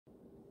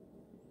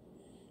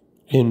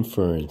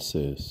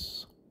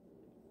Inferences.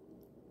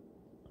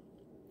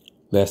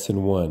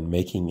 Lesson 1,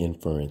 Making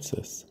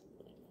Inferences.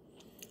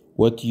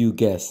 What do you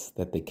guess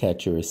that the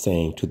catcher is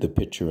saying to the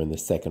pitcher in the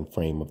second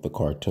frame of the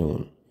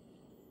cartoon?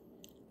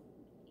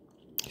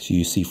 So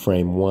you see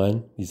frame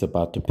 1, he's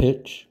about to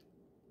pitch.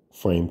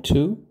 Frame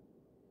 2,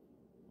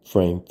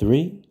 frame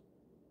 3,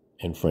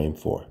 and frame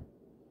 4.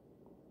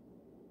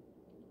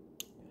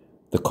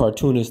 The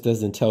cartoonist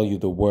doesn't tell you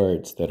the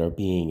words that are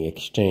being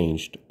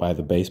exchanged by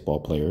the baseball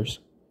players,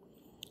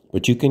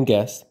 but you can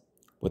guess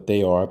what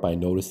they are by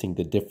noticing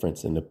the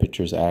difference in the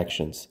pitcher's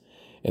actions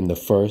in the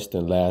first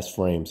and last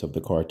frames of the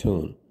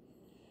cartoon.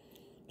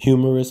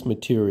 Humorous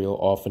material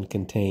often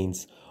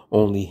contains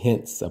only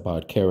hints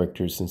about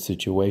characters and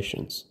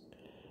situations.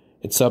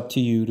 It's up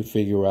to you to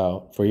figure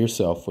out for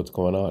yourself what's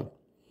going on.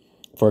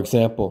 For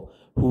example,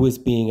 who is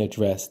being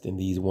addressed in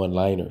these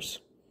one-liners?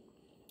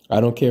 I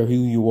don't care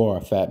who you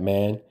are, fat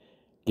man.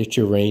 Get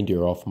your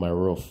reindeer off my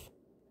roof.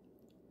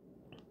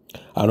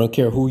 I don't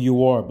care who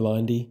you are,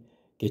 Blondie.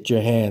 Get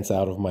your hands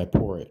out of my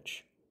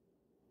porridge.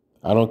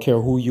 I don't care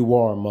who you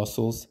are,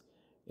 Muscles.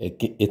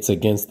 It's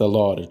against the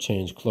law to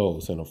change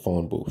clothes in a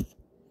phone booth.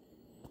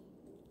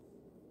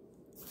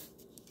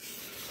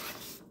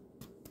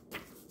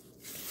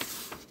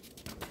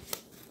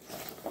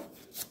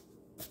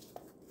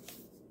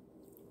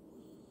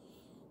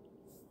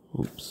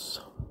 Oops.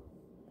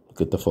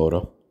 Look at the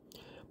photo.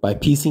 By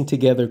piecing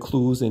together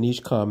clues in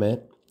each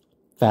comment,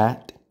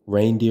 fat,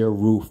 reindeer,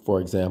 roof, for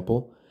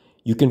example,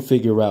 you can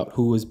figure out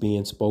who is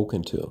being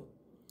spoken to.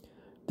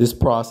 This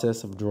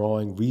process of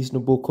drawing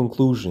reasonable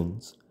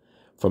conclusions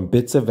from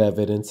bits of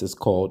evidence is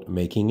called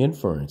making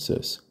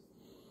inferences.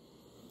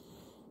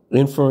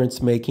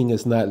 Inference making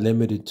is not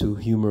limited to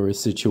humorous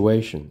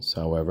situations,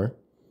 however.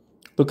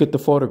 Look at the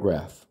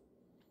photograph.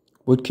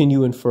 What can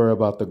you infer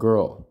about the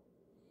girl?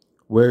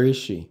 Where is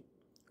she?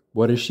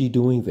 What is she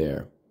doing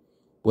there?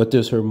 What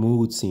does her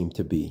mood seem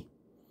to be?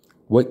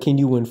 What can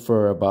you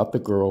infer about the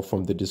girl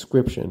from the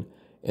description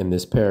in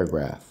this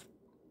paragraph?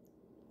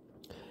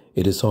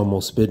 It is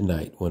almost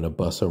midnight when a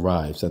bus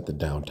arrives at the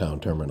downtown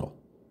terminal.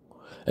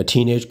 A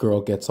teenage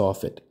girl gets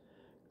off it,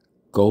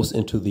 goes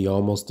into the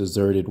almost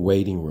deserted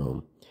waiting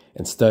room,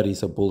 and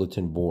studies a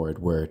bulletin board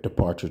where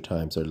departure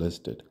times are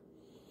listed.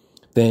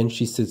 Then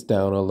she sits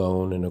down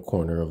alone in a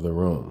corner of the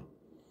room.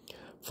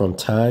 From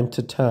time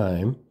to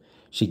time,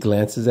 she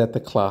glances at the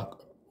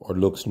clock or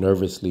looks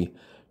nervously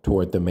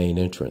toward the main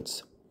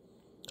entrance.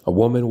 A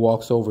woman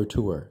walks over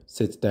to her,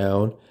 sits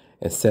down,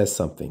 and says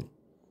something.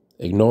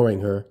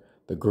 Ignoring her,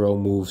 the girl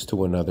moves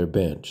to another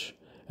bench,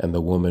 and the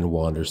woman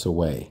wanders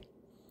away.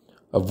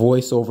 A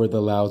voice over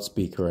the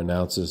loudspeaker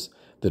announces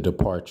the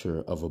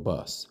departure of a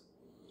bus.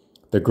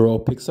 The girl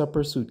picks up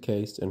her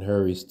suitcase and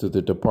hurries to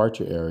the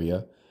departure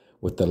area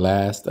with the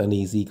last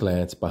uneasy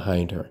glance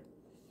behind her.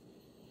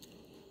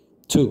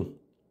 2.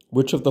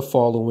 Which of the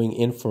following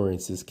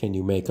inferences can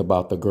you make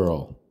about the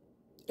girl?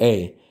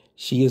 A.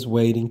 She is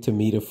waiting to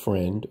meet a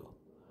friend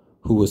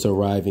who is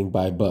arriving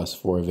by bus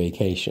for a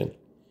vacation.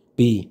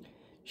 B.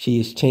 She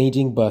is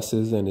changing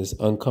buses and is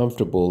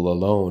uncomfortable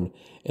alone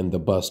in the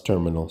bus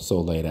terminal so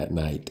late at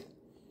night.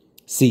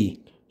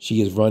 C.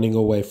 She is running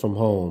away from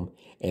home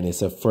and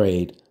is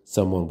afraid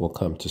someone will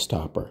come to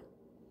stop her.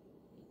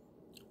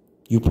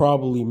 You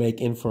probably make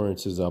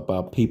inferences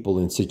about people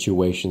in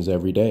situations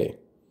every day.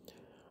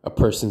 A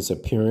person's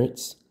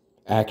appearance,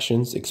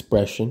 actions,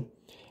 expression,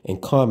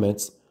 and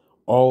comments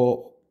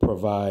all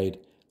provide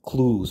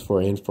clues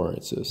for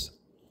inferences.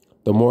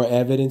 The more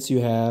evidence you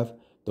have,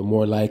 the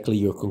more likely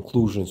your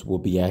conclusions will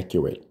be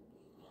accurate.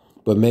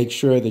 But make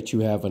sure that you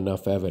have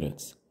enough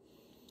evidence.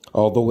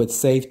 Although it's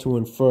safe to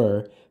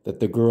infer that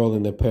the girl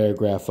in the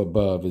paragraph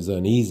above is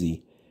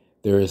uneasy,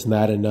 there is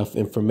not enough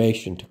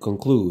information to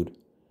conclude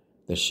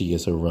that she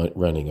is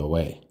running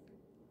away.